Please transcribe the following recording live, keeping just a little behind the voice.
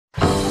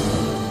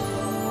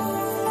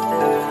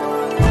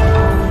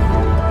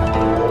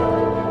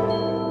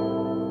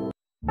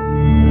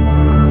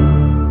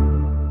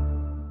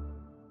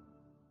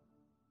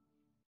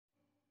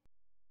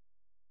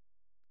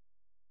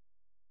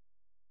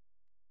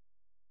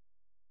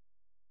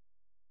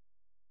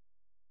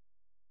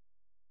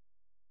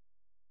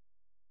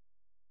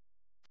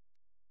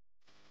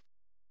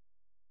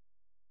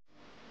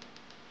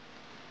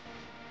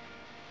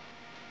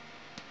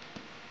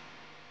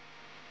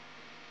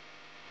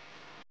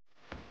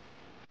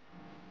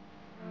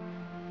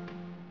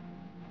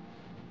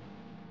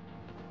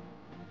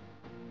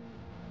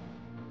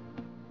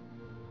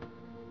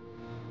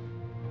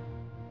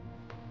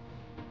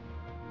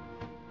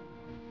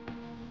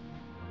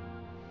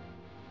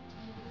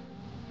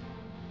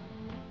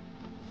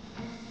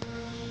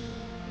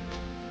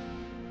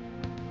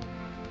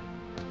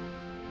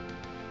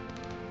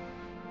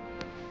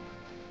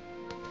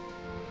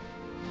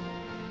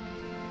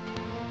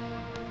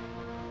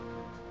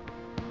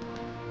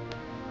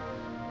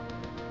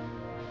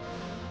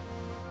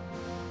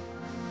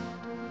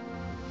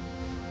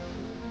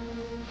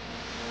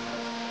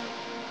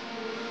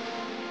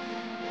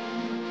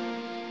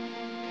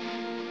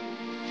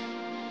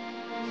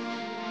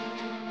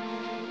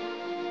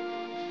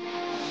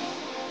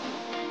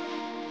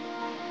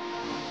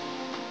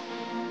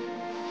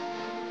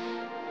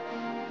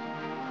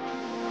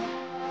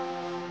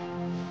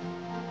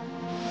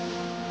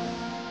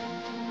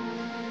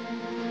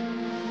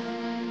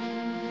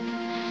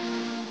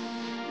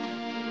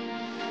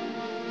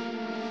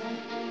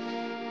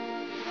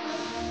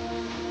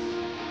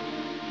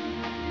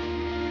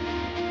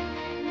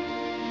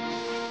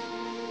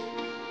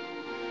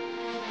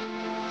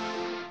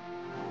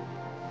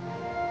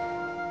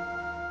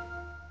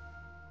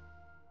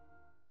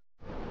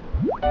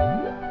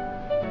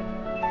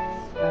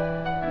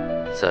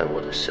在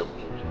我的生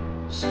命里，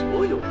所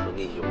有和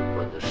你有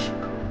关的时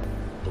刻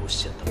都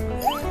显得温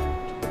柔。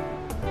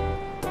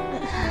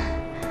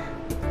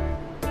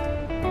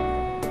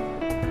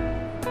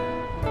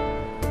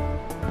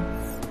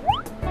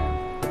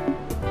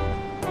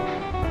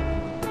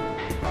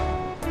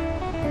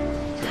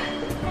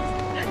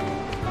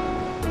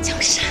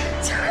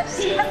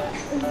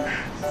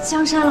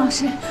江山老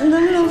师，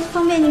能不能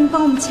方便您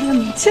帮我们签个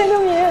名？签个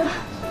名。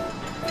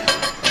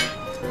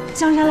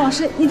江山老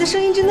师，你的声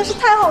音真的是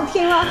太好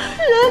听了，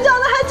人长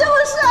得还这么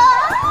帅。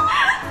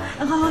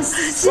好，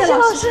谢谢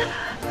老师。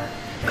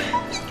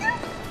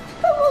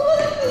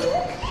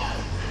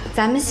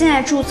咱们现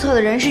在注册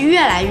的人是越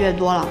来越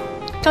多了，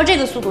照这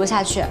个速度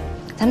下去，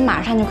咱们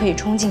马上就可以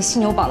冲进犀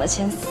牛榜的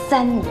前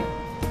3名。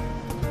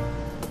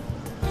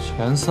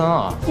前3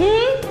啊？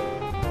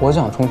我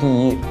想冲第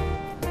1。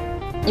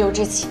有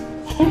志气。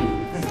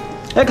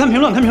哎，看评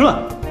论，看评论。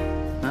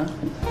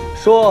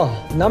说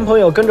男朋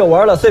友跟着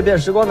玩了碎片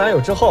时光男友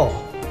之后，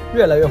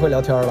越来越会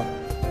聊天了。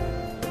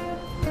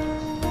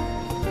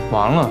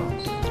完了，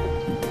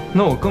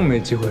那我更没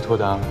机会脱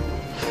单了。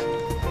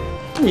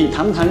你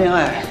谈不谈恋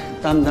爱，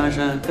单不单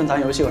身，跟咱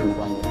游戏有什么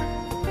关系？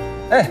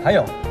哎，还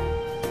有，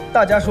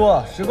大家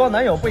说时光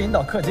男友不引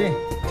导氪金，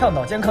倡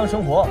导健康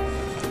生活，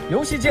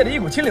游戏界的一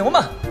股清流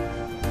嘛。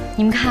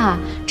你们看啊，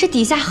这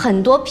底下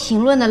很多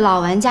评论的老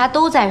玩家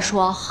都在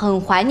说，很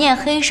怀念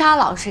黑沙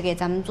老师给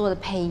咱们做的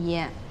配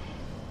音。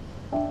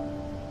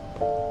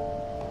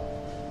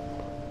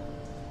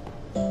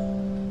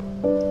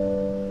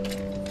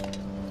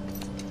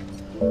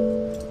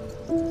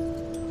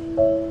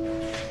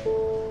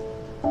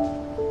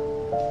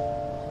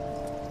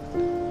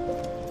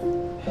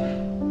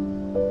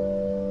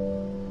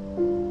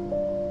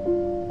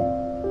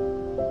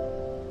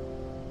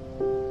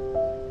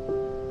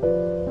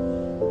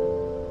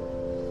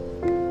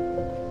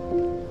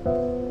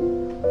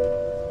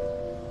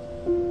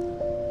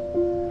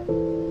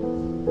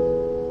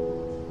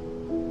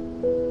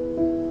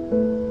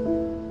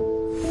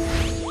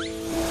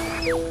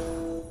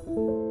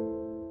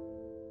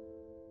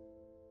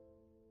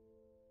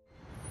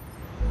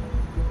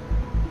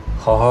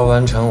好好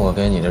完成我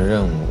给你的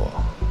任务，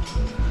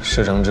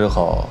事成之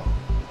后，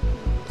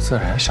自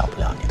然少不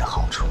了你的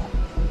好处。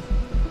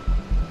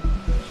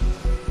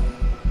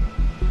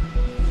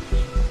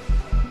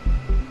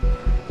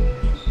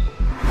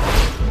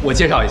我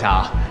介绍一下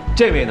啊，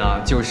这位呢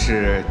就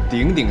是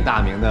鼎鼎大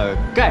名的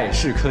盖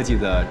世科技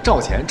的赵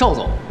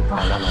总。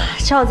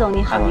赵总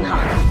你好，你好。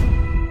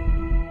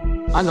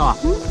安总啊，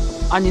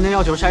按您的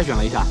要求筛选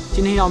了一下，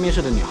今天要面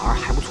试的女孩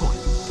还不错。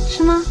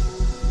是吗？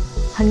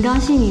很高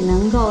兴你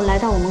能够来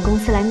到我们公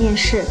司来面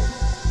试。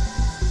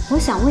我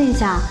想问一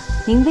下，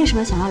您为什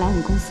么想要来我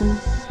们公司呢？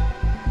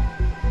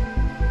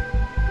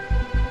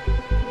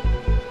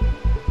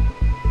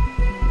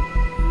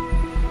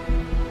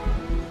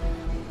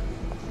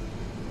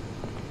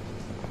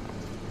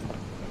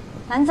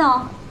蓝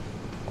总，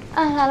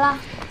来了，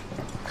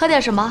喝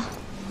点什么？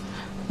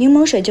柠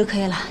檬水就可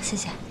以了，谢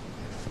谢。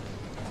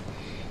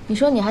你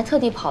说你还特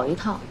地跑一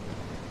趟，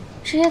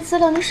这些资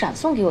料你闪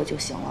送给我就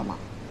行了吗？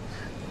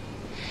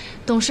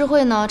董事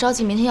会呢着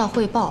急明天要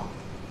汇报，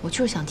我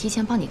就是想提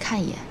前帮你看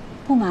一眼。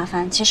不麻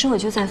烦，其实我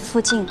就在附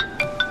近。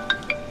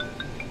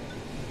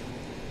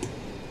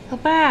宝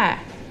贝儿，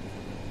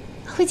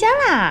回家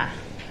啦？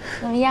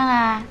怎么样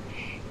啊？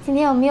今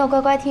天有没有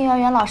乖乖听圆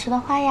圆老师的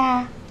话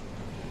呀？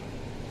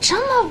这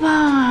么棒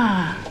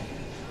啊！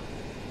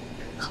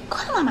很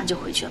快妈妈就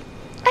回去了，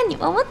爱你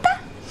么么哒。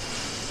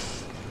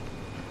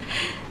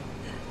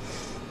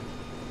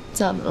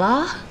怎么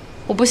了？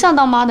我不像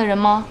当妈的人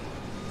吗？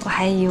我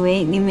还以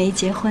为您没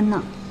结婚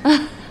呢。哇，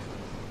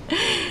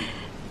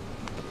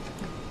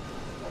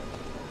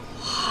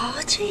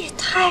这也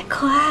太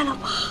可爱了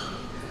吧！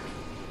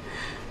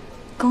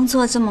工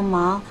作这么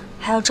忙，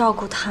还要照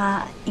顾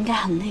他，应该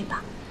很累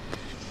吧？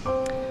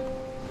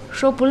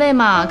说不累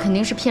嘛，肯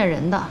定是骗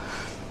人的。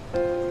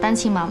单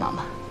亲妈妈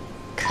嘛，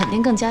肯定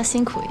更加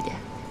辛苦一点。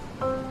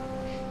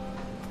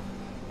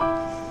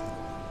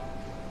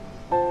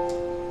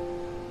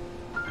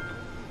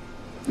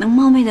能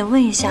冒昧的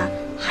问一下，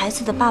孩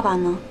子的爸爸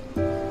呢？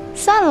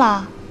散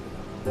了。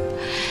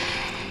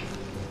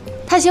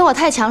他嫌我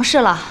太强势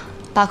了，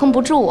把控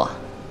不住我，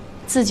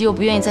自己又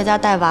不愿意在家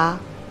带娃，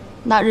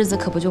那日子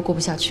可不就过不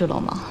下去了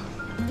吗？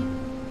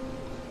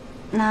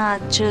那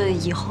这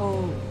以后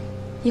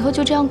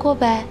就这样过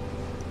呗。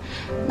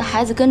那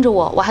孩子跟着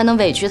我，我还能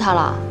委屈他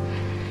了？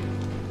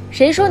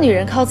谁说女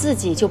人靠自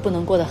己就不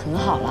能过得很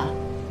好了？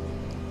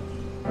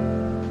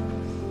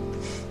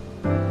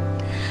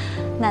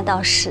那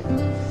倒是。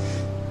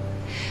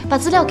把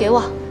资料给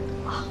我。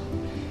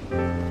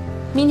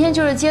明天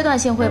就是阶段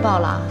性汇报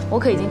了，我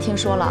可已经听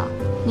说了，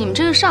你们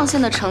这个上线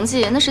的成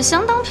绩那是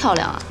相当漂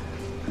亮啊。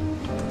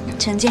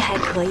成绩还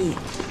可以，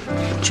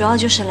主要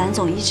就是蓝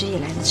总一直以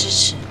来的支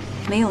持，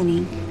没有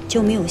您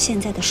就没有现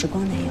在的时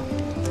光男友。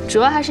主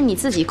要还是你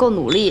自己够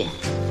努力。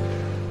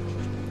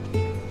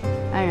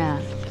安然，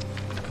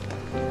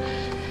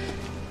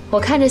我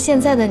看着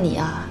现在的你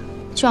啊，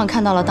就像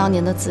看到了当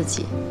年的自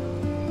己。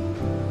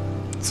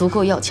足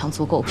够要强，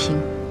足够拼。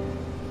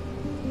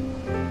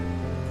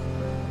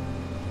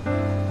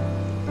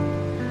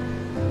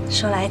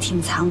说来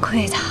挺惭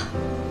愧的，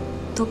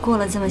都过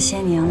了这么些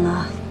年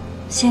了，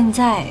现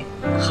在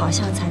好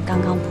像才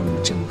刚刚步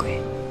入正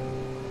轨。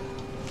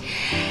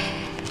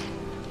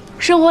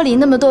生活里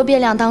那么多变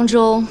量当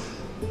中，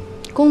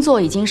工作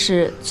已经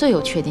是最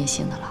有确定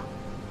性的了。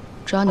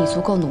只要你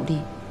足够努力，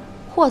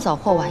或早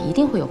或晚一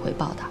定会有回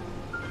报的。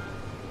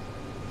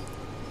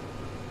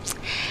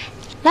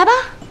来吧，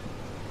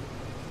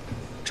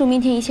祝明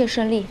天一切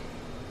顺利。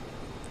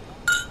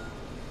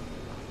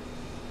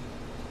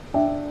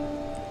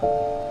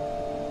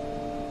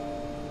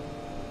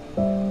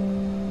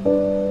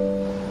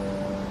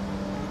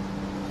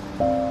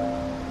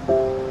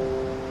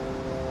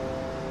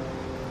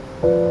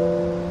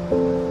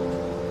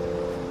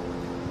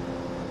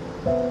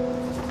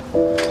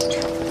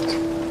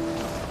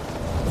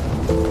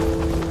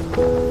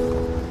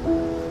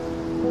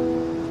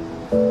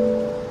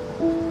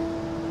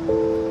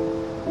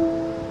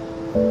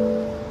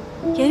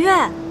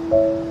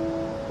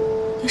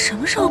什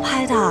么时候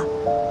拍的？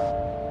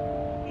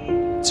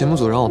节目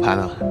组让我拍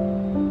的，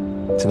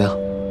怎么样？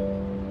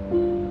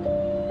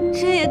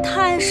这也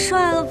太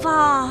帅了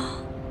吧！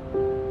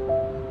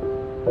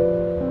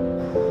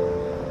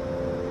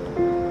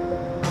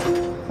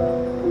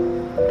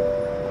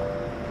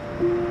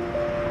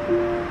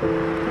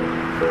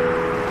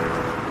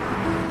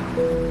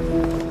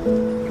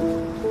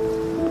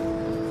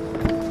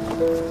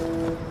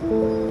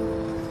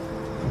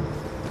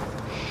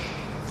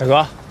大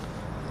哥。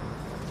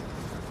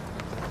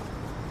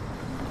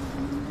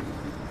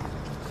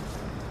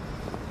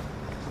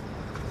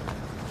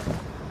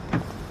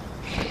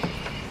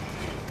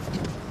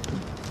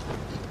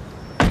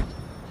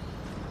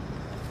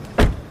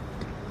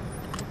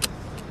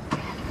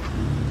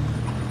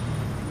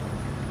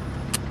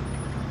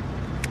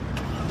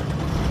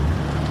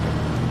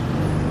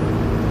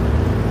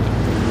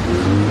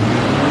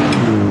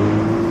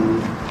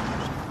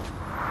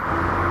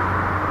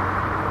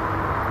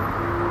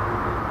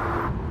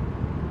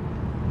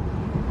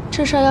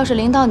这事儿要是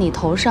临到你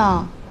头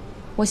上，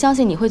我相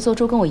信你会做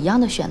出跟我一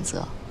样的选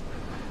择。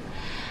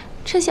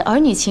这些儿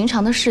女情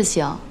长的事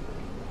情，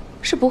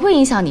是不会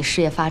影响你事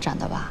业发展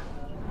的吧？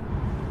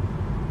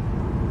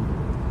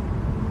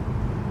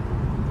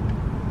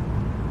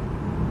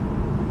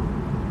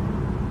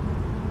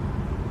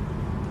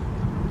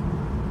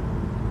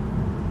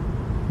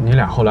你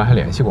俩后来还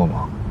联系过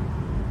吗？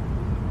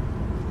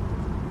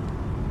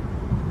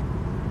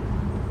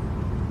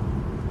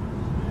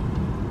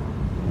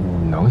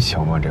能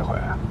行吗？这回？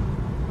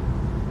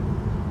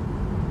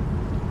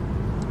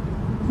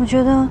我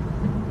觉得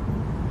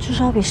至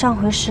少比上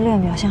回失恋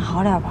表现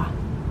好点吧。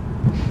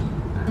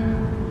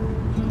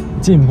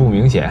进步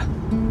明显。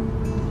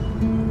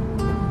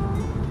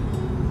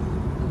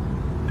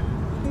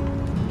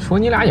说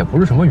你俩也不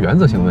是什么原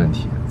则性问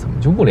题，怎么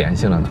就不联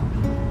系了呢？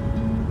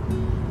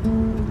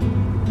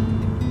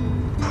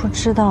不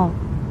知道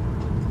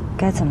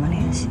该怎么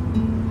联系。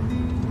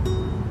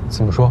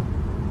怎么说？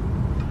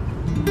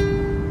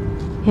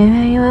圆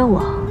圆因为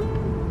我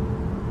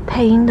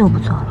配音都不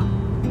做了，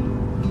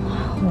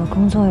我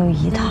工作又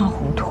一塌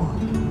糊涂，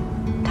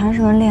谈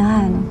什么恋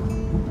爱呢？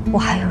我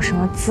还有什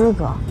么资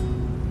格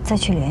再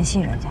去联系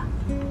人家？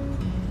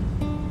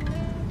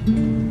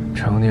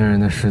成年人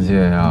的世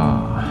界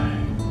呀，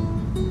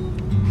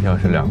要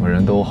是两个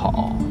人都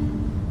好，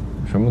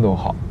什么都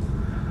好；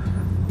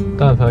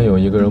但凡有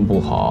一个人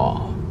不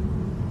好，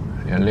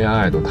连恋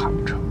爱都谈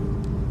不成。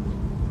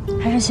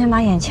还是先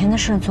把眼前的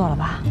事做了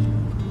吧。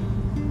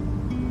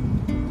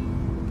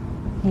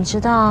你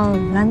知道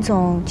蓝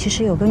总其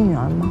实有个女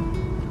儿吗？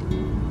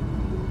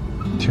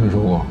听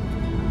说过。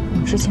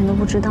我之前都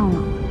不知道呢。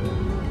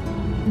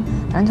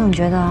蓝总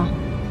觉得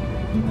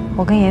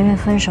我跟妍妍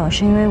分手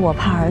是因为我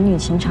怕儿女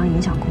情长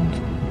影响工作。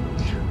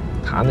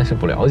他那是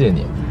不了解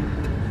你，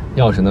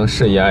要是能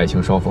事业爱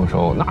情双丰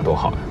收，那多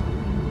好呀！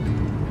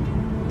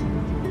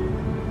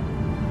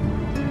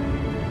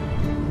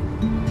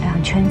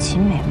两全其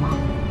美吗？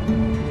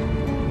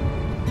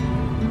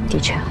的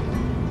确很难。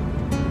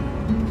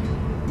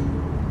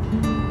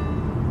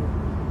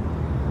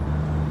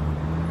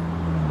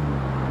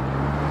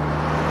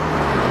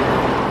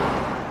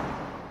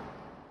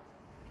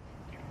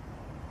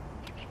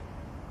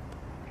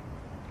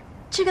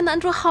这个男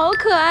主好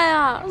可爱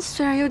啊，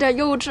虽然有点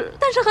幼稚，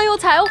但是很有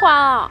才华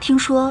啊。听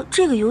说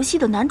这个游戏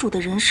的男主的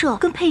人设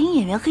跟配音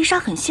演员黑沙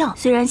很像，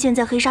虽然现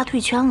在黑沙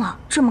退圈了，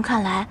这么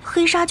看来，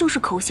黑沙就是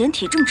口嫌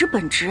体正直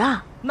本职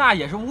啊。那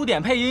也是污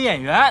点配音演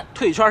员，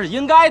退圈是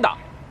应该的。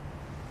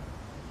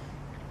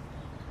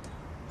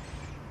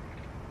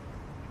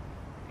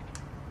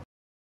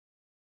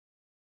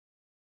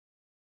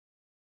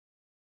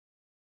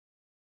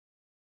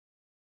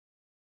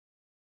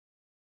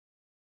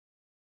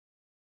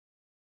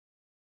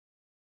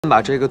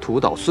把这个土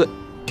捣碎，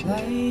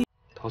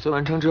捣碎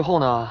完成之后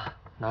呢，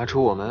拿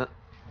出我们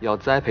要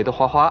栽培的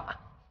花花。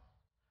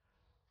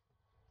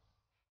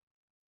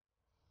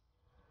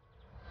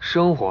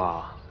生活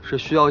啊，是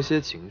需要一些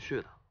情绪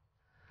的，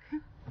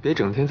别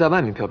整天在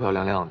外面漂漂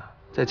亮亮的，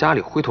在家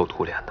里灰头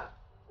土脸的。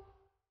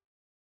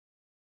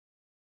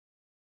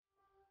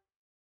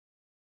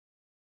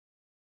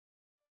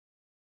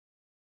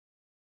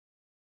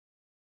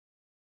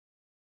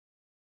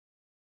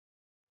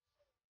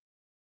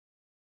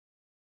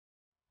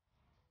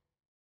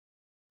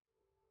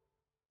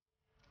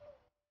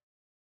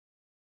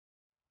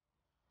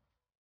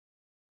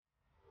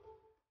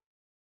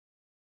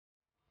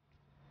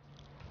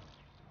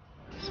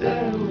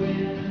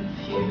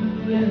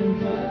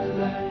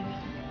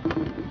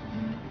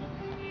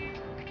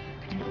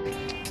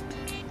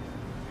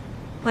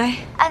喂，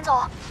安总，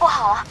不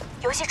好了，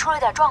游戏出了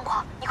点状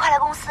况，你快来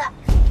公司。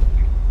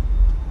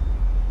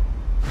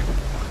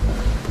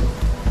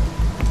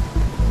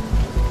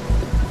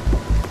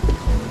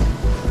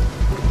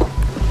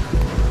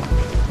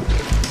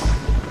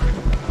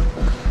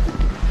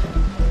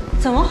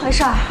怎么回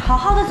事？好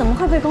好的怎么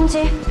会被攻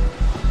击？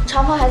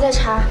长风还在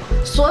查，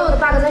所有的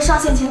bug 在上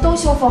线前都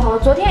修复好了，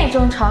昨天也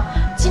正常，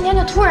今天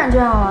就突然这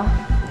样了。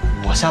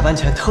我下班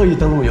前特意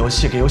登录游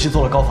戏，给游戏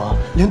做了高防，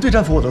连对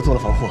战服我都做了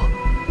防护，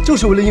就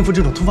是为了应付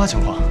这种突发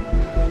情况。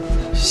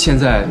现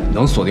在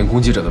能锁定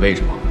攻击者的位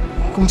置吗？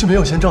攻击没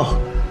有先兆，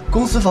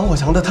公司防火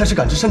墙的态势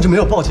感知甚至没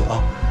有报警，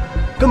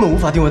根本无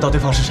法定位到对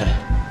方是谁。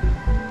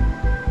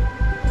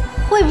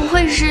会不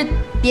会是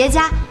别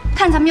家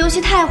看咱们游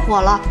戏太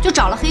火了，就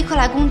找了黑客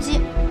来攻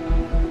击？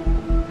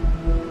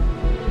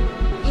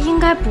应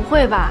该不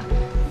会吧？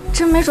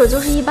这没准就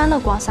是一般的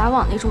广撒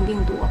网那种病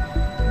毒，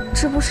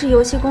这不是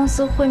游戏公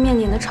司会面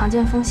临的常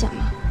见风险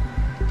吗？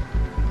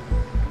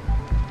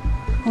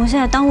我们现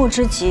在当务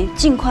之急，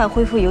尽快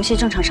恢复游戏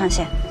正常上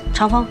线。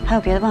长风，还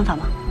有别的办法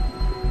吗？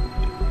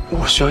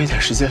我需要一点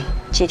时间。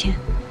几天？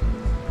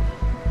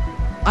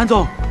安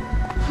总，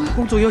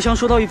工作邮箱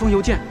收到一封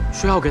邮件，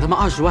说要给他们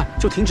20万，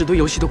就停止对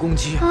游戏的攻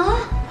击。啊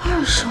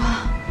，20万？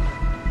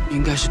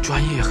应该是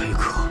专业黑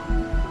客。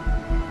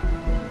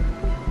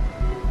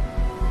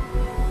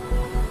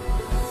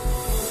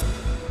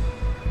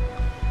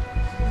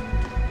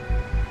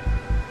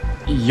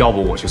要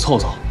不我去凑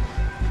凑？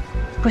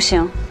不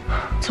行，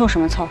凑什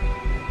么凑？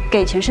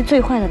给钱是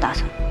最坏的打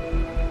算。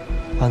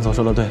安总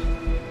说的对，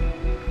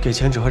给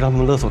钱只会让他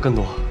们勒索更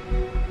多。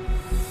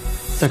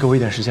再给我一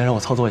点时间，让我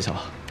操作一下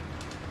吧。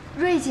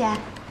瑞姐，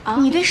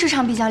你对市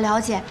场比较了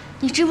解，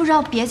你知不知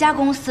道别家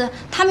公司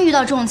他们遇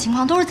到这种情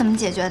况都是怎么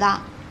解决的？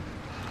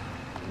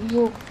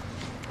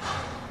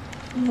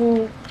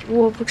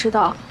我不知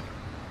道。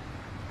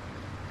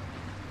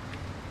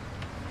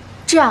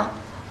这样，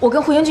我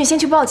跟胡英俊先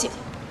去报警。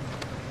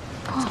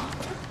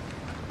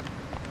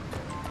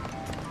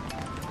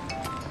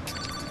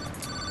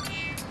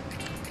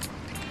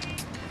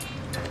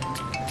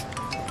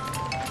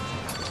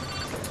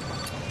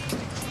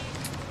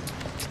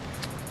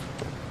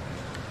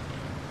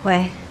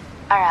喂，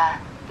安然，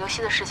游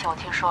戏的事情我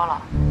听说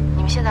了，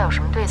你们现在有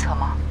什么对策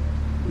吗？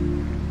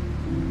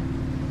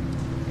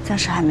暂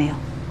时还没有。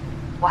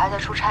我还在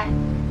出差，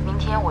明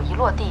天我一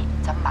落地，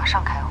咱们马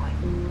上开会。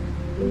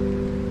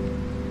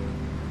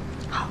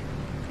好。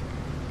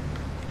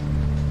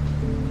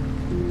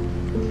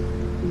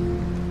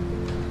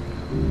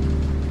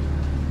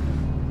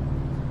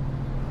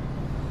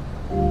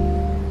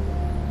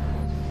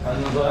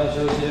安总早点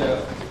休息。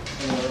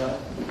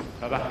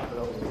拜拜。拜拜。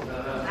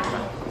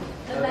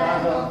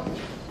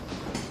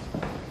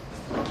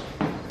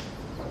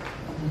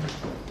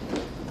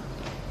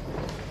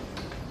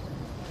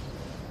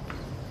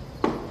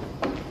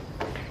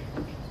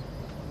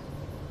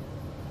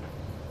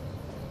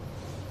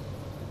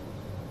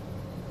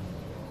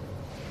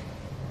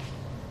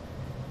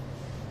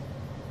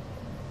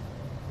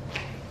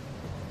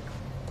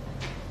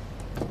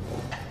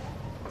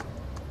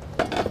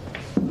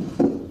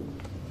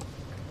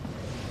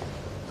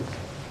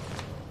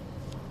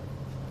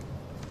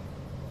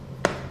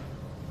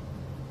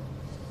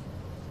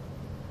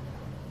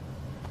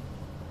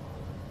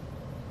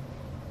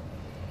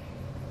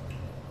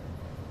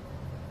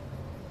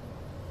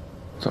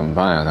怎么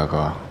办呀，大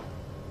哥？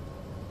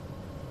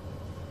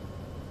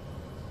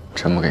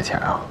真不给钱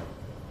啊？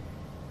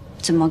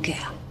怎么给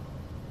啊？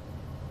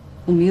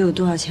我们又有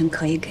多少钱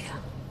可以给啊？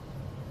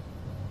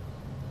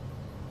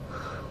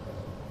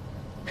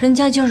人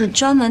家就是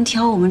专门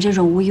挑我们这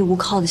种无依无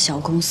靠的小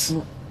公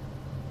司，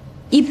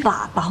一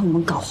把把我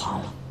们搞黄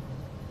了，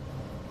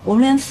我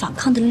们连反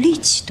抗的力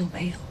气都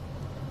没有。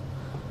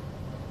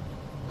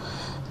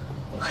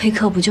黑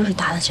客不就是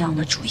打的这样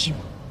的主意吗？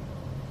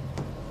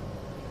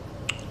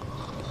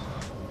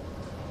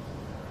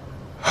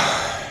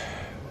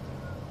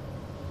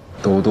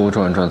兜兜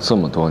转转这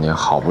么多年，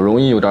好不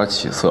容易有点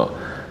起色，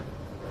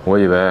我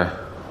以为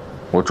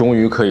我终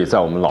于可以在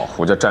我们老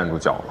胡家站住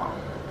脚了，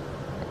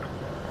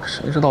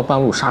谁知道半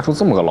路杀出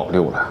这么个老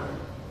六来。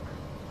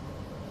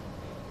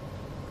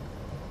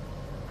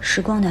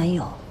时光男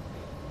友，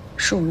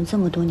是我们这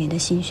么多年的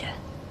心血，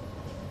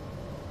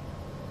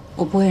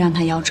我不会让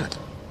他夭折的。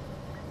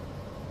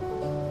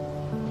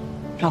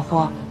老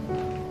胡，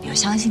你要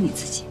相信你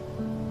自己，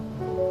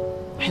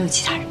还有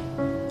其他人。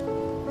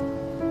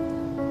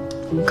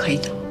我们可以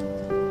的。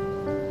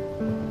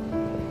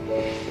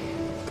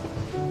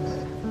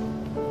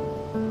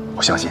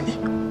我相信你。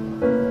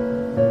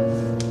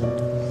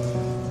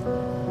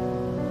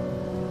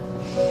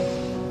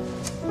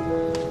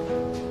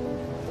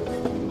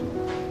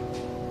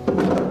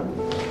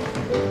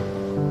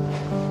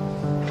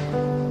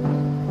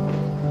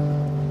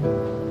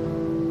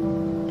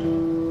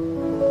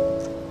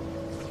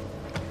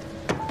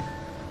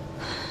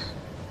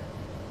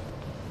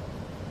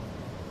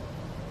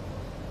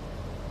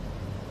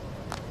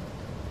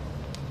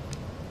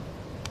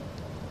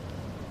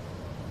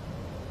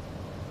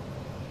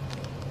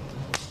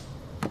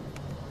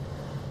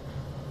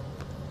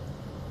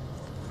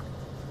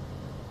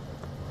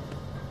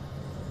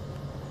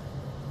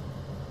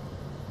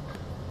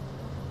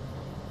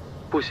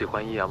不喜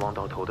欢一眼望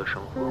到头的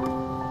生活，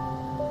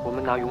我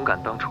们拿勇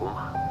敢当筹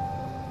码，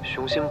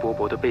雄心勃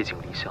勃的背井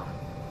离乡。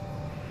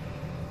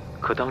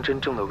可当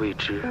真正的未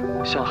知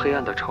像黑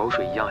暗的潮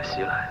水一样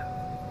袭来，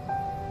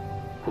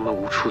我们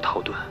无处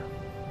逃遁。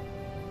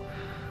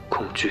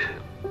恐惧、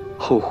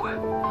后悔、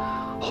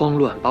慌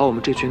乱把我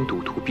们这群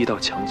赌徒逼到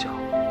墙角，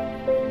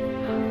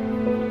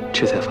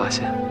这才发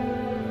现，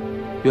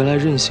原来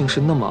任性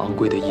是那么昂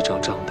贵的一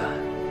张账单。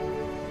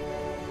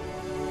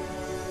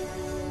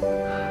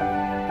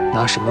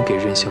拿什么给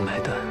任性买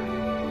单？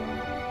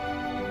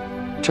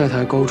债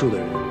台高筑的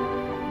人，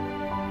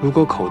如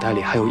果口袋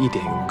里还有一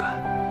点勇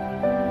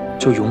敢，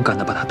就勇敢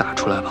地把它打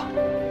出来吧。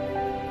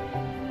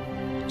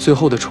最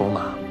后的筹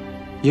码，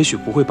也许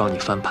不会帮你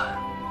翻盘，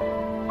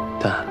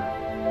但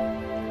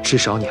至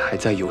少你还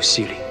在游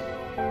戏里。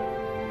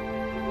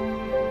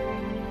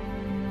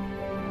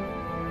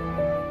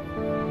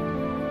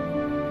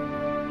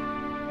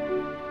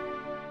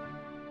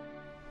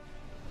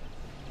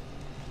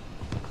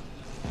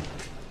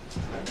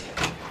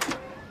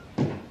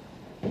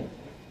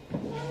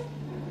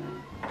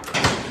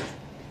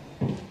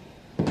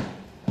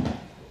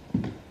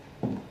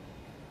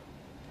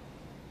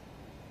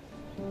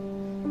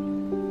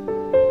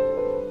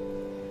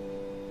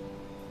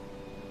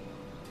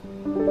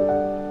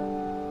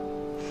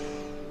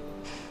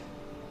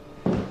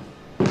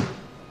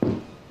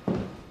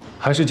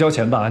还是交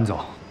钱吧，安总。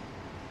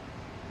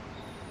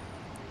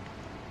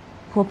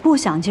我不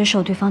想接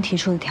受对方提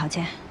出的条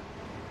件。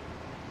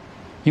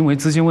因为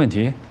资金问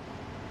题？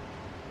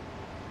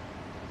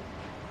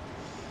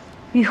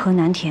欲壑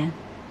难填，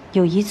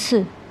有一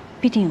次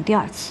必定有第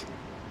二次。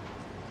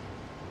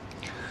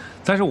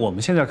但是我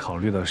们现在考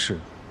虑的是，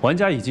玩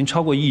家已经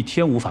超过1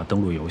天无法登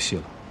录游戏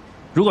了。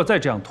如果再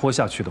这样拖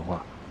下去的话，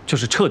就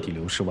是彻底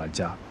流失玩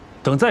家。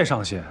等再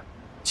上线，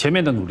前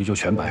面的努力就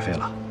全白费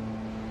了。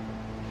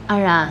安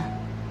然，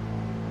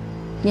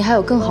你还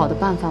有更好的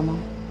办法吗？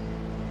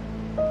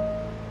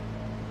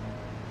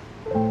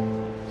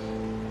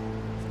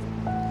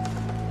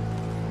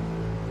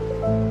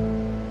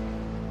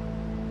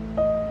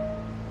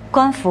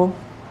官服，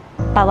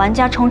把玩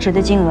家充值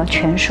的金额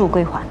全数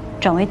归还，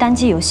转为单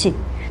机游戏。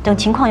等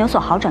情况有所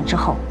好转之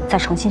后，再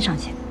重新上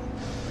线。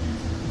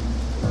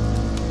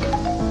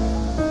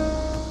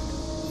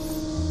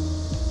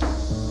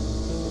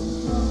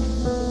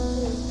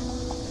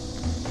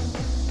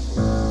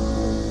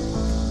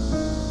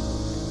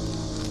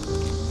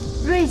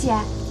瑞姐，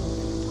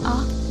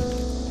啊，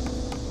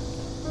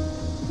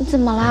你怎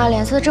么啦？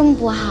脸色这么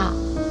不好？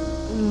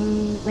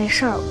没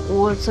事儿，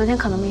我昨天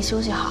可能没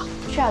休息好，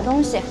吃点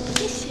东西。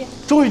谢谢。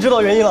终于知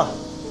道原因了。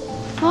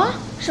啊？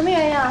什么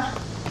原因啊？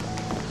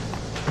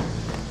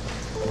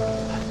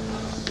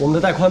我们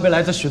的带宽被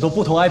来自许多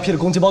不同 IP 的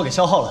攻击包给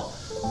消耗了，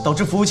导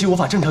致服务器无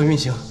法正常运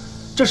行。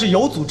这是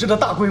有组织的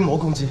大规模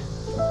攻击。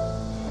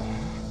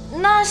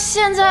那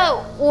现在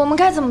我们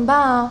该怎么办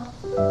啊？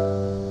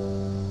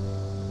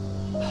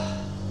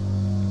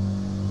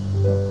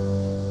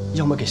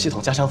要么给系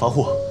统加强防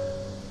护，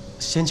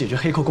先解决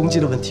黑客攻击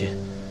的问题；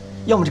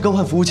要么就更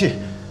换服务器。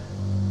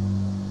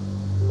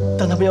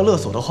但他们要勒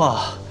索的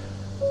话，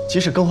即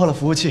使更换了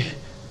服务器，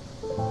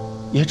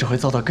也只会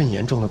遭到更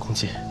严重的攻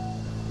击。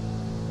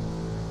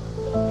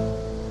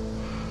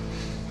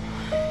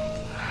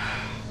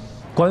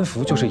官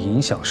服就是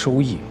影响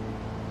收益，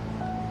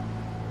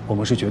我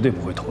们是绝对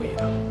不会同意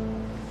的。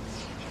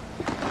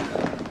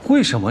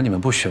为什么你们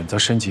不选择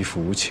升级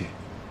服务器，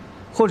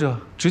或者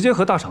直接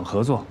和大厂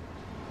合作，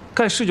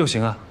盖世就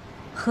行啊？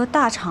和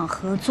大厂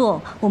合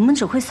作，我们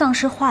只会丧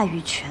失话语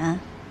权，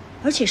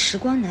而且时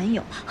光男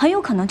友很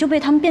有可能就被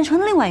他们变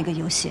成另外一个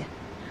游戏。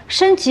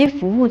升级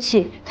服务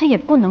器，它也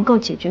不能够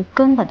解决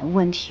根本的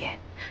问题。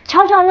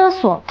敲诈勒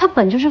索，它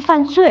本就是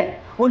犯罪。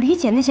我理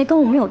解那些跟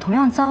我们有同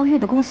样遭遇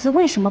的公司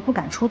为什么不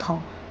敢出头，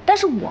但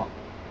是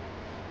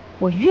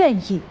我愿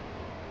意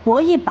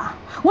搏一把，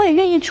我也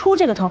愿意出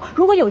这个头。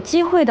如果有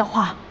机会的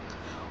话，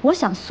我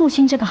想肃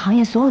清这个行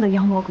业所有的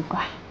妖魔鬼怪。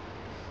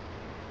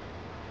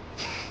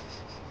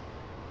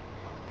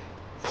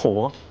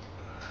搏？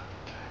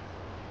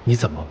你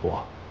怎么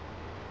搏？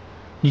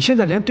你现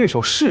在连对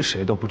手是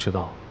谁都不知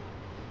道。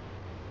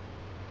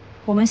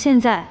我们现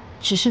在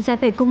只是在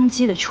被攻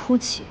击的初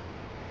期，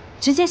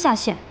直接下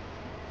线，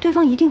对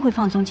方一定会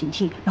放松警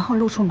惕，然后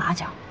露出马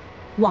脚。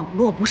网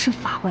络不是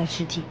法外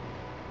之地，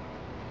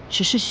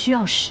只是需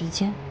要时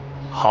间。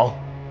好，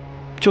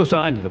就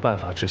算按你的办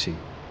法执行，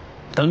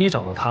等你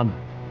找到他们，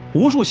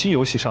无数新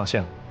游戏上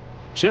线了，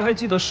谁还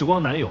记得时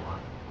光男友啊？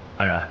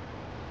安然，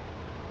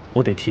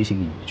我得提醒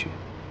你一句，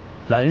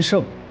蓝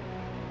盛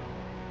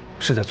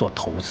是在做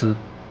投资，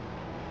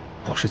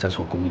不是在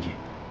做公益。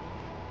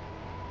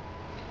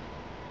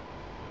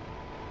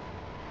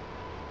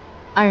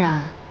安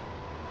然，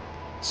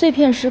碎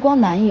片时光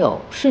男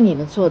友是你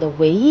们做的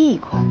唯一一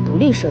款独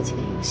立设计的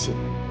游戏，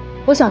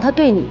我想它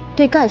对你、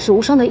对盖世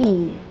无双的意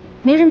义，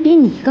没人比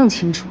你更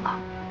清楚了。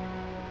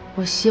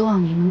我希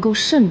望你能够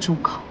慎重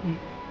考虑。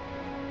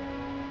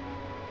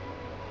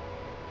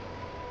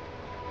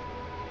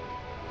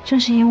正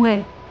是因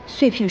为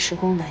碎片时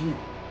光男友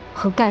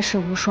和盖世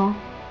无双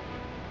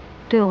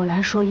对我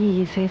来说意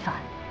义非凡，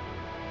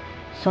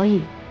所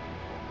以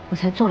我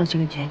才做了这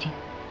个决定。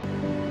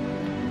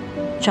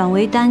转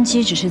为单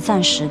机只是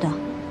暂时的，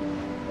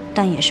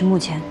但也是目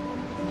前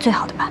最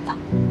好的办法。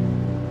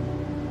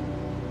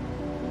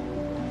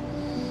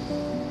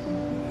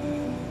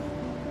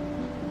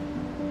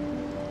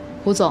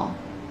胡总，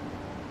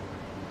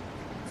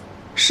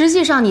实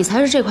际上你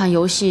才是这款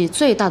游戏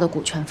最大的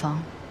股权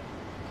方，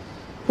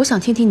我想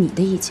听听你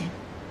的意见。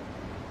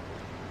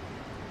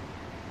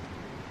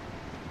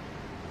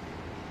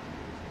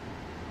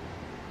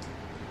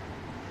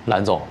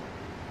蓝总，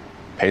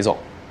裴总，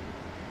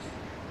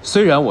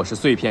虽然我是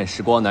碎片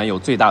时光男友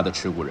最大的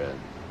持股人，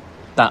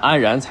但安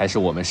然才是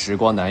我们时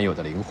光男友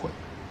的灵魂。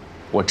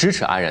我支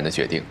持安然的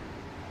决定，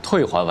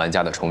退还玩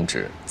家的充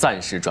值，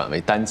暂时转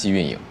为单机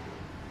运营。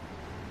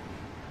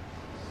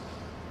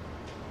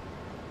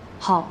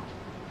好，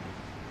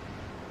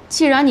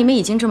既然你们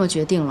已经这么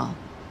决定了，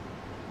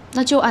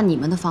那就按你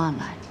们的方案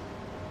来。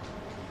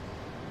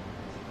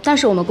但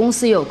是我们公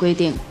司也有规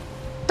定，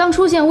当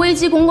出现危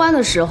机公关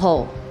的时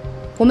候，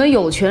我们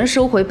有权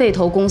收回被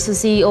投公司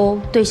CEO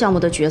对项目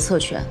的决策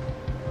权，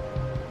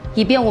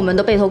以便我们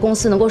的被投公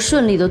司能够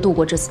顺利地度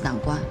过这次难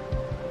关。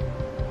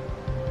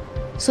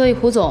所以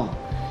胡总，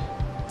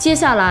接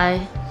下来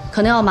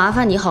可能要麻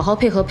烦你好好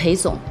配合裴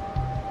总，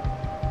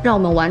让我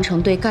们完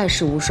成对盖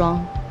世无双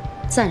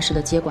暂时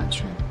的接管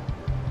权。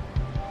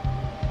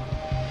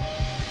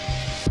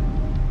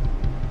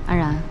安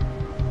然，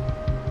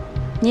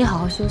你也好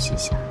好休息一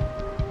下。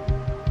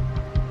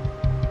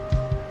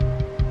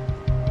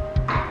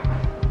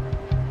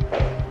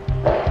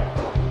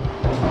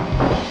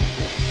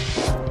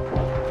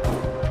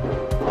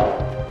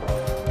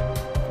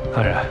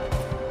安然，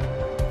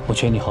我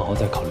劝你好好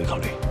再考虑考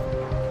虑。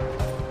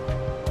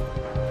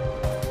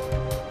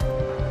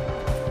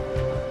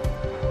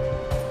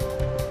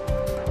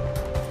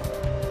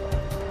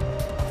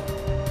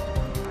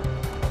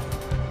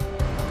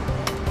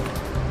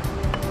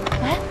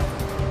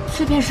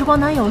碎片时光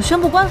男友宣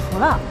布关服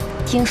了。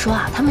听说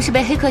啊，他们是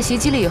被黑客袭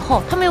击了以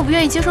后，他们又不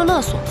愿意接受勒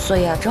索，所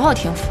以啊，只好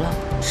停服了。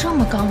这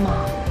么刚吗？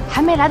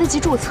还没来得及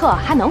注册，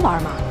还能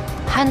玩吗？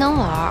还能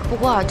玩，不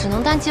过只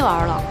能单机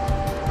玩了。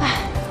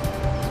唉，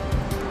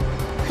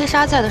黑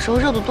鲨在的时候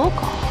热度多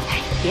高！哎，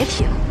别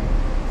提了。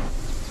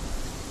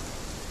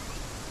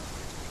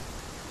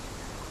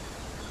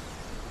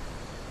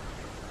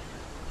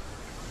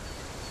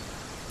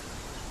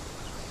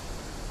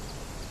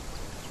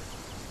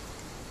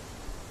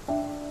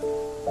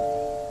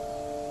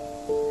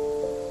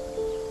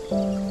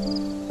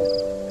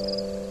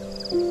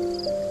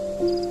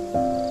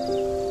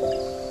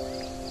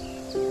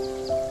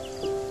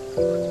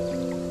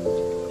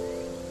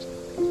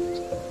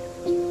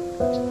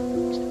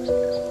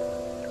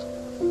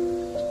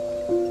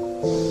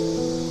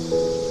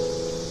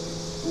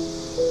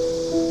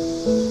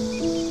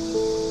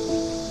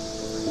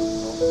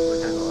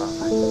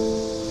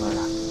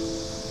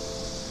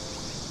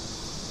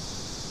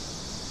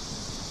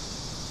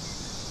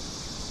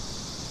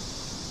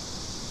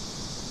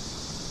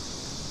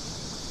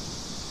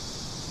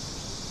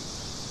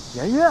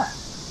颜悦，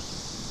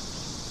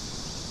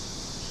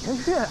颜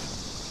悦，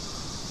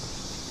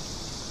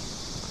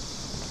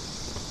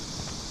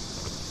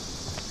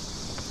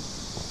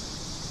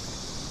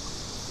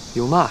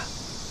有嘛？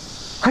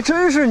还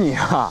真是你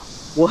啊！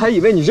我还以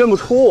为你认不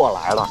出我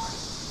来了。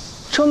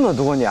这么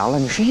多年了，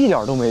你是一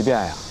点都没变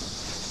呀！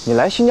你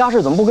来新家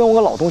市怎么不跟我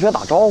个老同学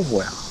打招呼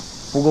呀？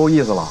不够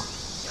意思了？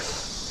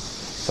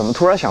怎么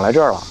突然想来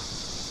这儿了？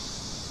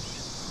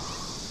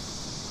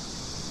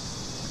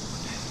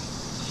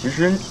其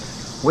实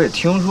我也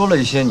听说了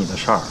一些你的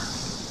事儿，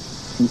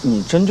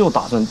你真就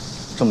打算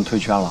这么退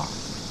圈了？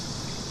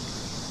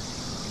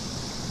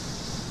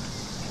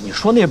你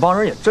说那帮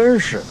人也真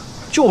是的，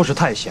就是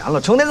太闲了，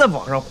成天在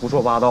网上胡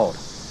说八道的。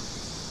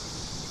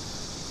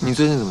你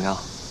最近怎么样？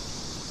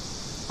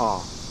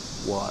啊，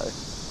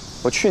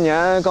我去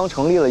年刚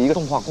成立了一个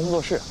动画工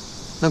作室。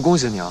那恭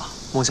喜你啊，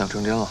梦想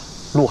成真了。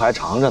路还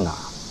长着呢。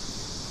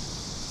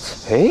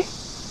哎，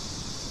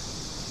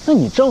那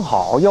你正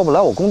好，要不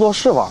来我工作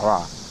室玩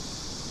玩？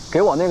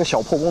给我那个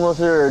小破工作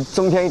室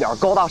增添一点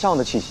高大上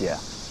的气息。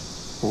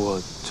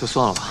我就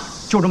算了吧，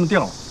就这么定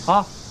了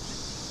啊！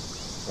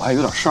我还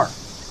有点事儿，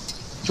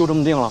就这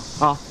么定了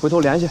啊！回头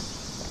联系。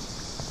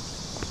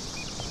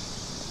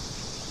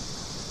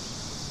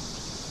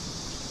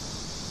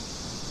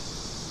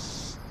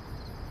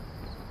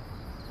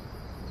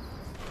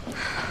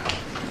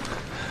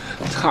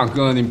大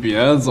哥，你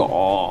别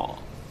走。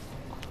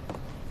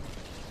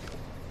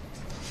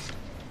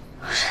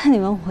不是你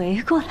们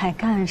围过来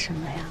干什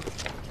么呀？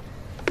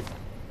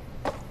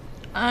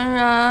安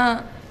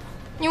然，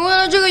你为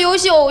了这个游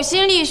戏呕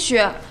心沥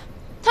血，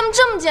他们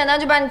这么简单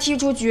就把你踢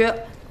出局。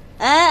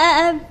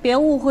哎，别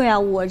误会啊，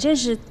我这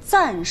是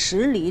暂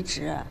时离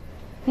职。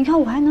你看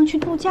我还能去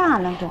度假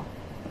呢，都。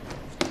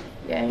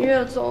颜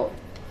月走，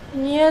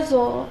你也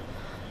走了，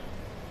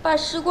把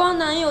时光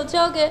男友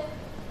交给……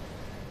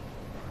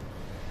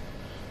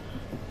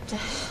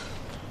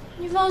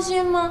你放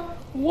心吗？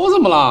我怎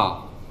么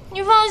了？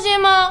你放心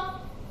吗？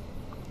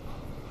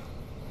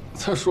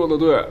他说的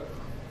对。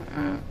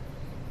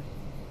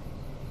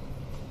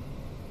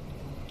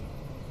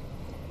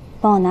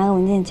帮我拿个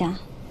文件夹。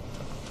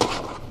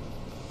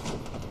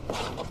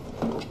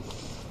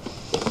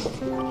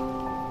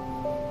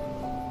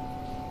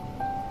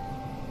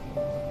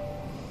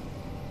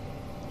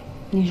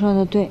你说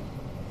的对，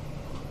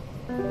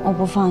我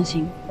不放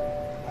心，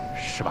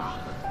是吧？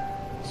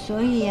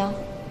所以呀，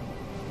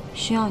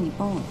需要你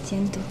帮我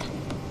监督他。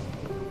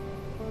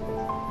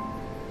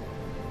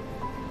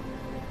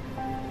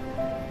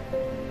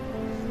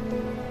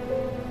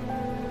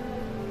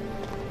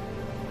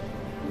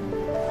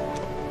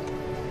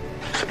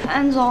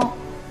安总，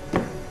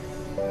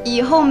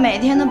以后每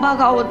天的报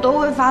告我都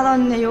会发到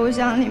你的邮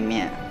箱里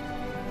面。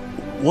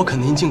我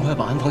肯定尽快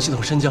把安防系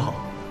统升级好。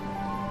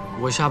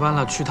我下班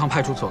了，去趟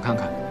派出所看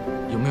看，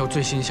有没有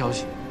最新消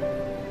息。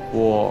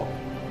我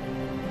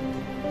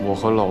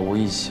和老吴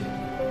一起。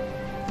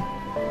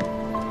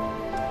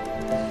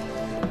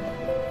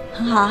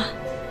很好啊，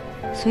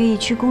所以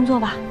去工作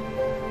吧。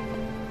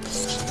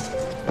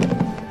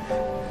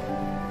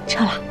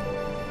撤了，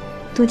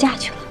度假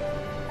去了。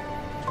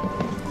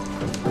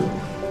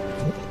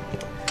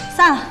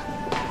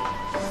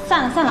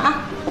散了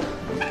啊！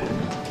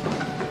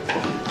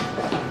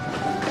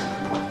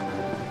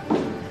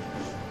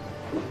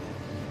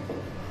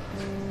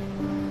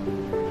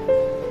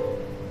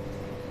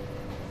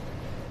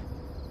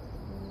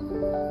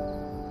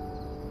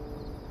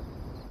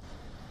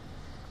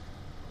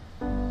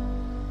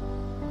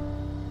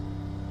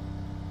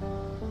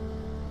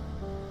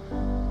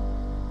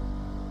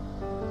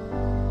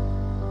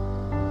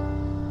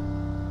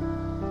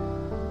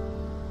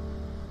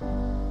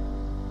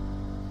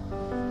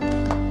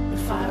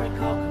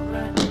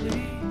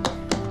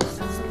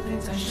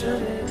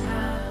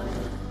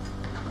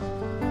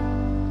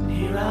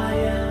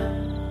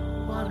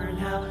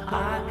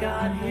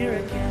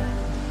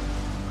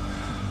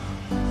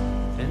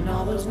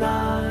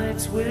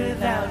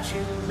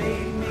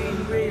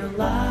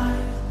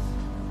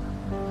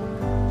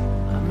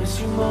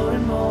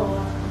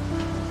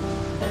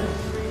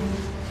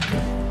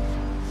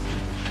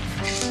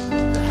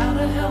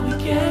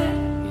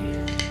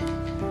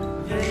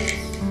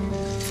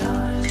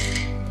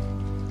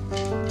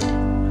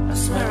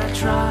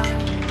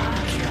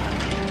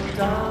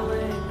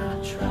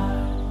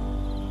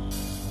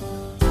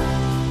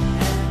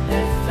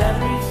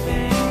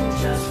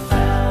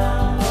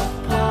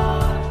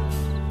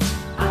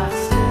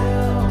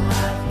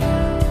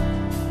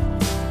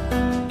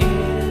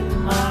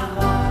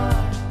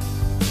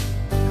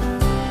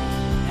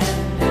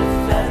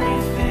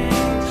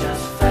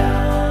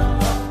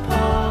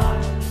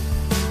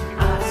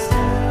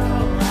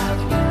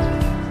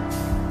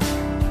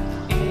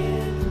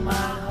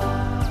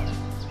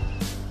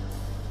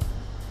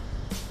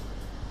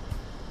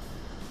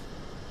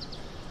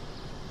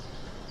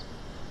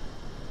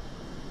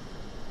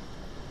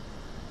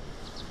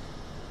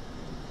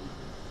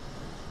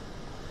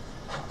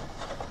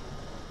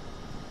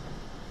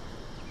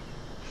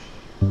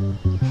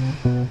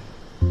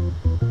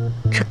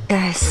这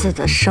该死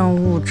的生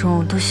物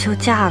钟，都休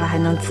假了还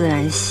能自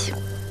然醒。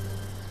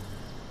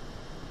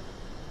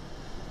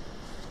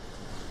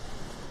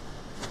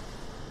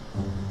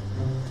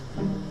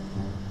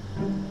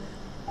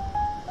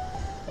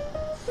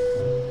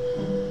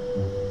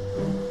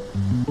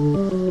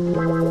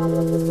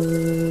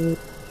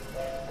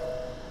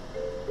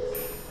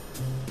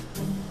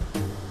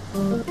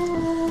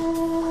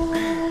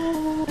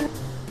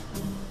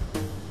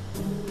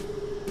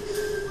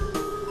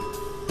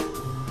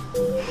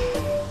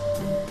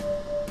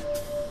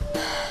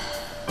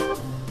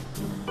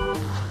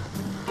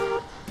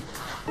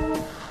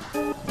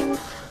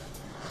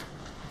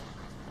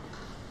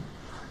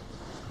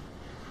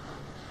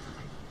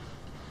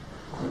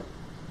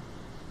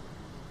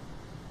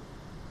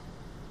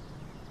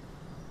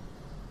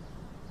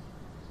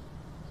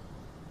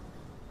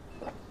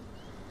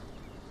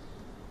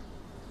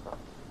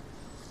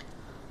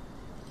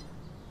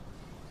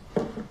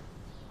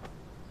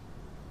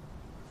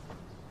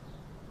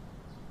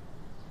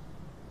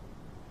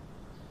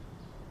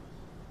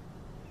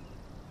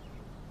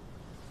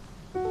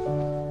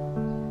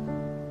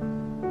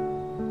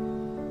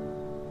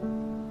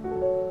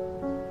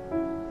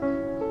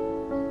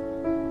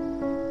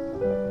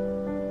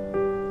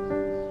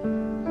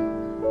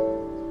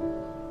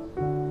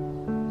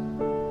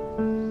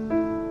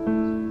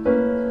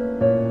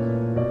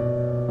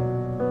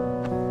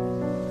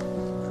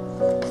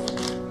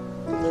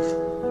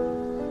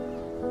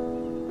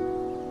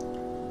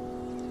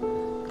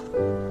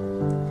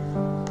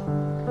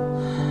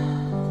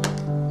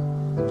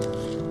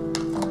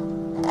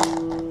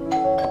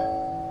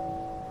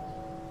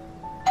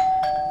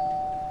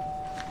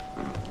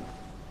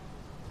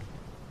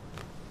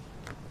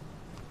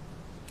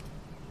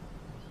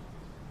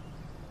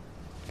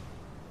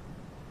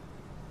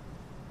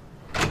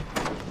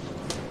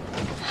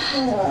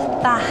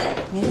爸，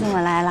你怎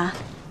么来了？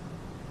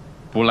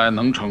不来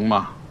能成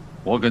吗？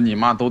我跟你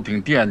妈都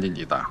挺惦记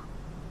你的。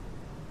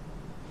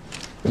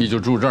你就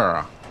住这儿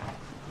啊？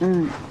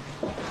嗯。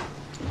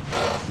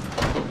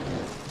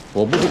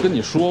我不是跟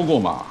你说过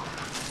吗？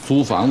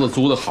租房子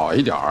租的好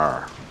一点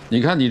儿。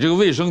你看你这个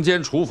卫生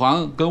间、厨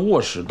房跟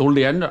卧室都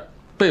连着，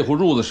被褥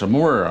褥子什么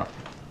味儿啊？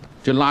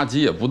这垃圾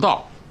也不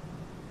倒。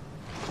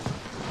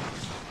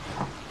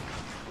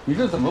你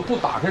这怎么不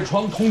打开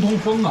窗通通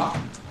风啊？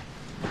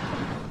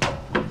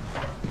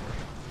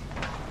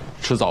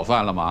吃早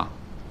饭了吗？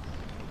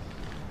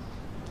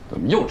怎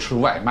么又吃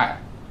外卖？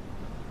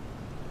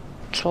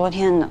昨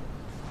天的。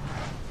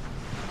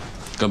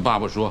跟爸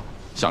爸说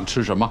想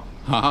吃什么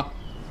啊？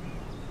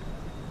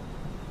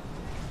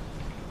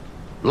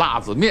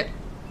辣子面，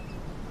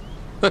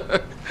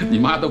你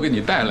妈都给你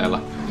带来了。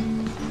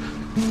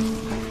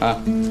啊，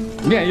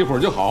面一会儿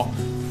就好，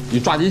你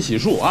抓紧洗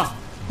漱啊。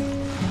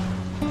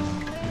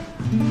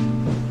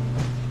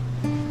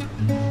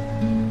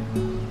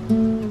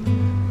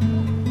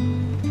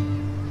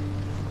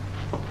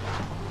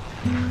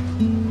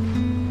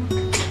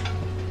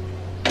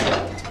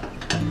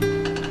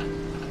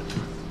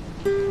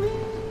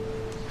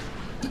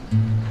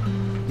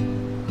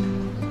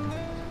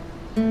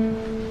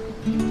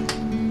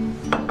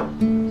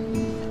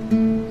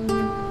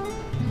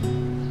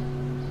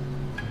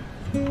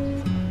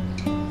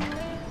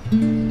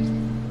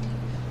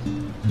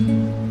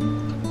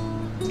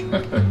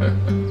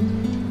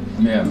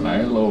面来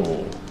喽！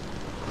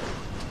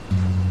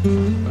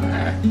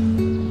来，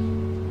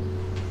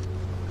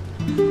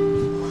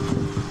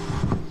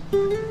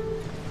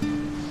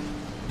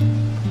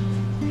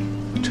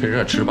趁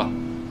热吃吧。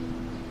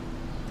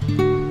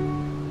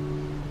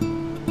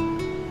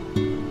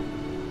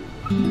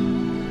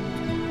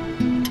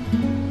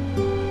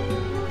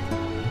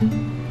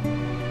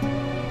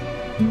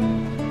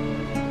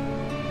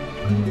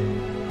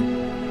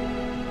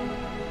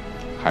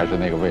还是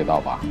那个味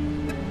道吧。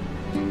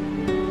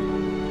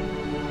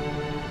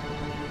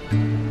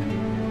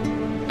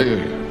哎，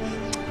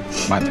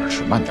慢点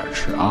吃，慢点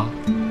吃啊！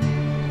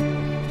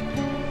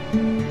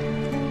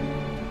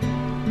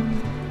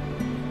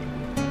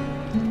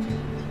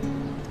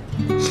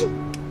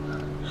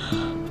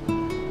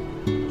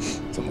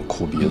怎么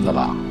哭鼻子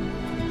了？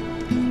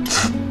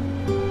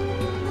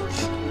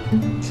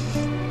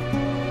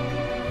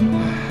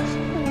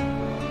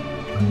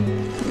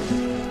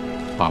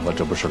爸爸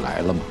这不是来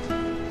了吗？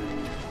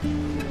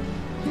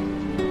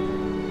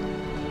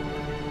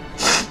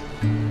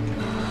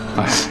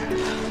哎，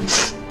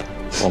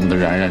我们的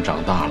然然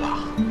长大了，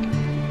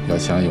要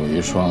想有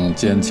一双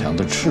坚强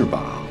的翅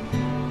膀，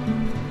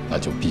那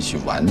就必须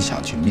顽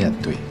强去面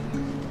对，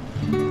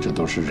这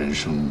都是人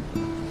生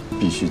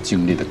必须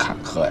经历的坎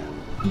坷呀。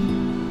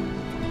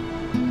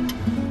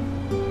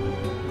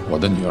我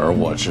的女儿，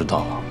我知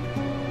道，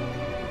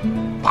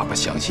爸爸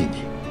相信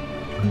你。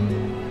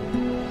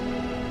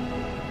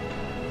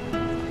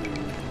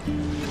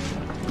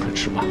快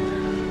吃吧。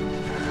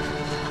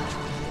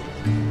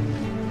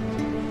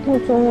我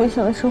中午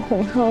想吃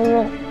红烧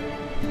肉。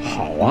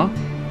好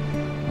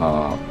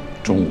啊，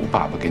中午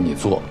爸爸给你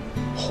做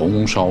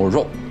红烧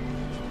肉，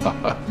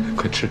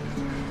快吃。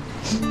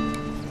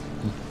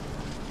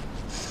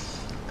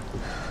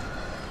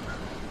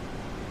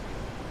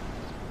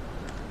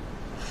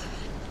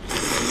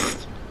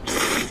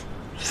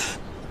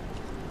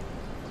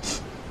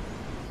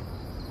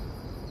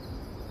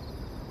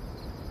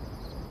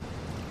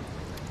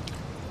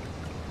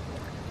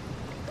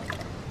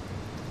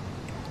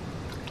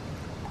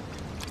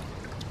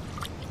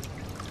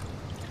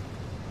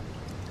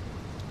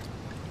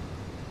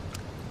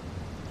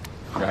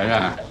然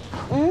然，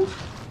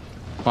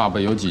爸爸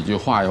有几句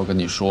话要跟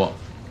你说，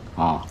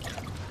啊，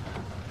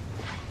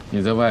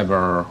你在外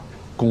边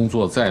工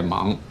作再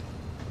忙，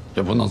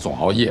也不能总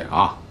熬夜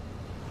啊，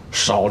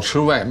少吃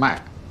外卖，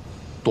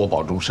多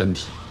保重身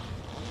体。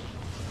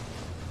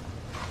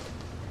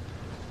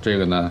这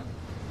个呢，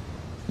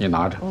你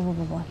拿着。不，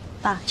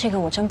爸，这个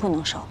我真不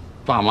能收。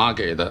爸妈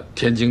给的，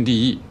天经地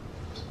义。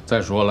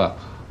再说了，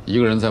一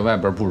个人在外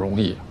边不容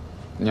易，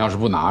你要是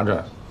不拿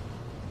着，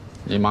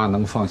你妈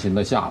能放心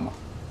得下吗？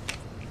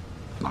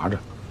拿着，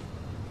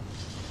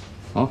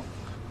啊，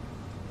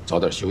早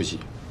点休息，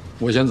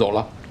我先走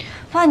了。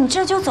爸，你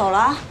这就走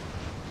了？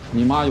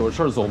你妈有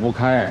事走不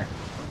开，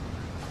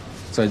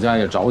在家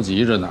也着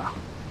急着呢，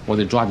我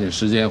得抓紧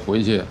时间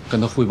回去跟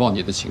她汇报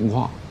你的情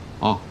况，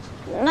啊。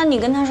那你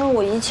跟她说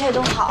我一切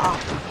都好，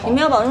你们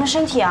要保重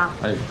身体啊。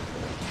哎，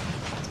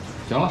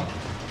行了，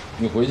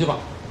你回去吧，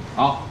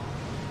啊。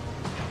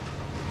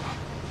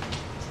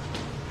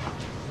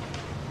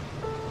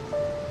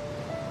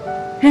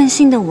任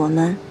性的我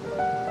们，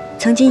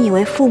曾经以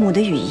为父母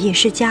的羽翼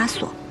是枷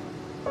锁，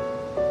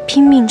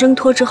拼命挣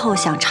脱之后，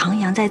想徜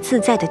徉在自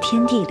在的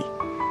天地里。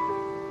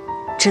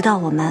直到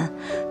我们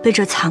被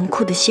这残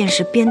酷的现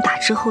实鞭打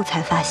之后，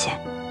才发现，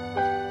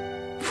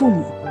父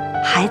母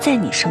还在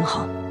你身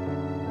后，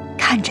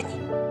看着你，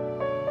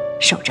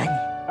守着你，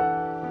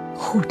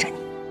护着你。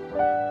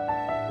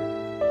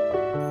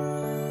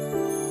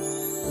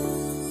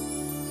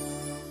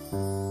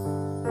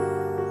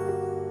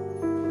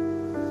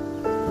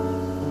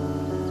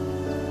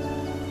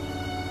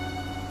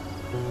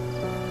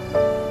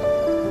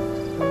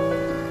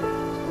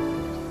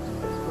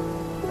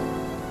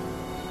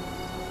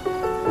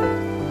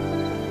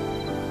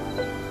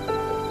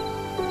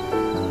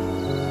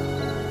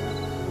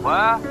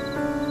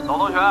总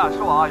同学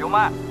是我尤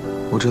麦。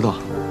我知道。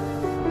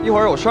一会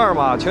儿有事儿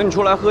吗？请你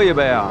出来喝一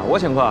杯啊，我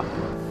请客。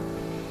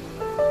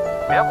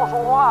别不说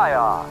话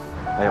呀！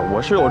哎呀，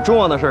我是有重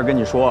要的事儿跟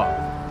你说。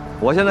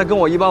我现在跟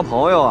我一帮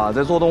朋友啊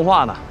在做动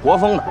画呢，国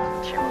风的，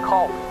挺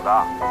靠谱的。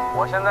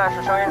我现在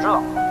是声音指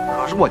导，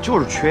可是我就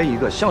是缺一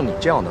个像你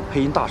这样的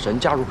配音大神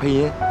加入配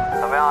音。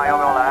怎么样，要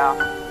不要来啊？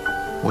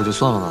我就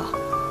算了吧。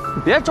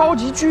你别着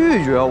急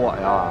拒绝我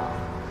呀。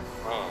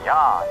你呀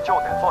就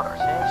得做点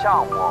新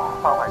项目，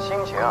换换心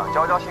情，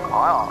交交新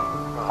朋友。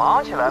你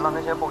忙起来了，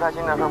那些不开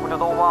心的事不就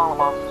都忘了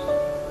吗？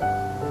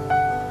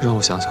让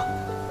我想想。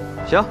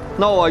行，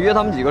那我约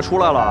他们几个出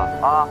来了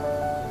啊。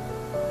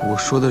我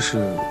说的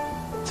是，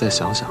再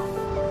想想。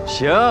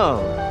行，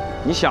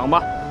你想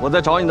吧，我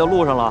在找你的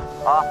路上了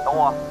啊，等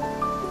我。